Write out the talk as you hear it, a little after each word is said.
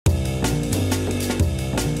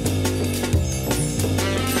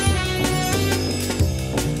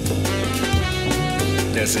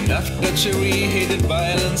There's enough treachery, hated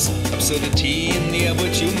violence, absurdity in the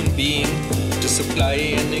average human being to supply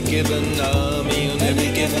any given army on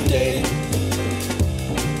every given day.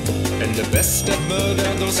 And the best at murder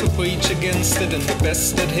are those who preach against it, and the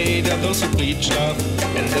best at hate are those who preach love,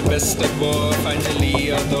 and the best at war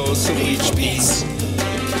finally are those who preach peace.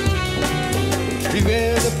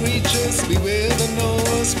 Beware the preachers, beware the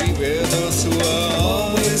knowers, beware those who are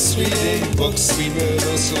always reading books, beware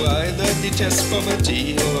those who either detest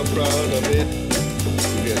poverty or are proud of it.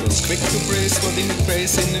 Beware those quick to praise what in the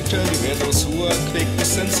praise in return, beware those who are quick to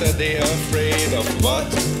censor, they are afraid of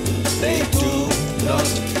what they do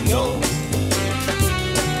not know.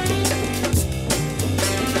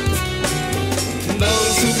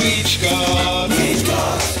 Those who preach God,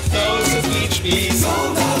 those who preach peace,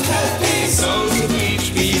 will not have peace. Those who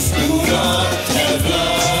preach peace do not have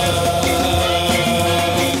love.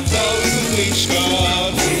 Those who preach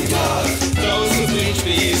God, those who preach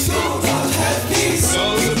peace, will not have peace.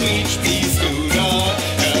 Those who preach peace do not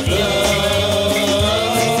have love.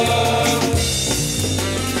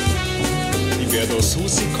 Beware those who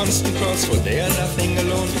seek constant cross, for they are nothing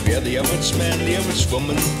alone. Beware the average man, the average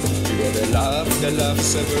woman. Beware the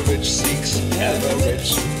loves ever rich seeks ever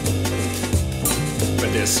rich. But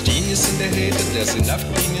there's genius in the hatred, there's enough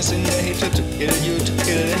genius in the hatred to kill you, to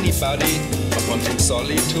kill anybody. From wanting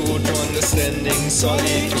solitude to understanding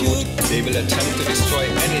solitude, they will attempt to destroy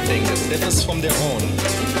anything that differs from their own.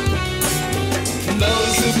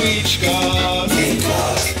 Those who preach God,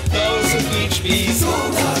 those who preach peace, will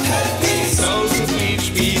not have peace. Those who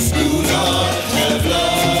preach peace do not have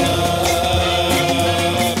love.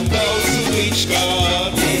 Those who preach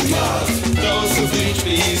God, those who preach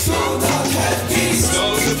peace, will not have peace.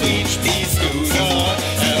 Those who preach peace do not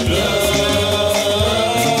have love.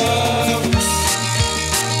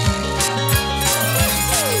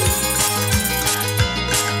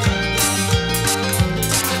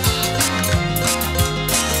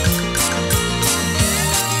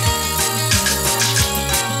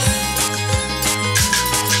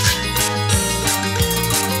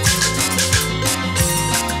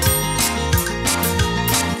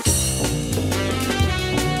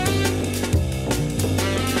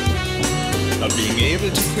 Not being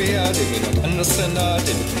able to create, they will not understand art,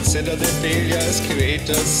 they will consider their failure as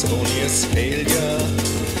creators, only as failure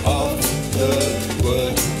of the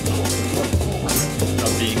world.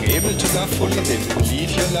 Not being able to love fully, they will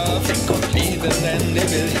believe your love incomplete, and then they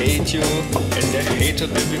will hate you, and their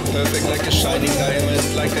hatred will be perfect, like a shining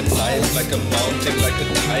diamond, like a knife, like a mountain, like a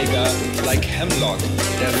tiger, like hemlock,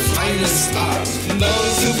 their finest art.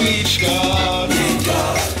 Those who preach God,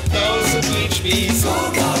 those who preach peace,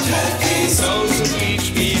 will not have peace. Those who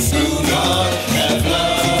preach peace do not have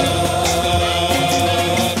love.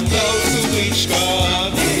 Those who preach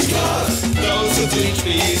God, those who preach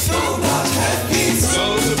peace, will not have peace.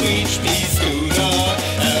 Those who preach peace do not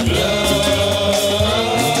have love.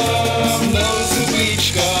 Those who preach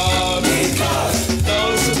God,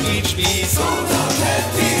 those who preach peace, will not have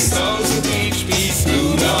peace. Those who preach peace do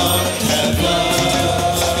not have love.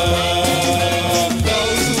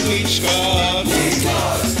 Those who preach God,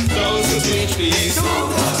 those who preach peace, will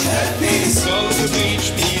not have peace. Those who preach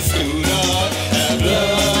peace do not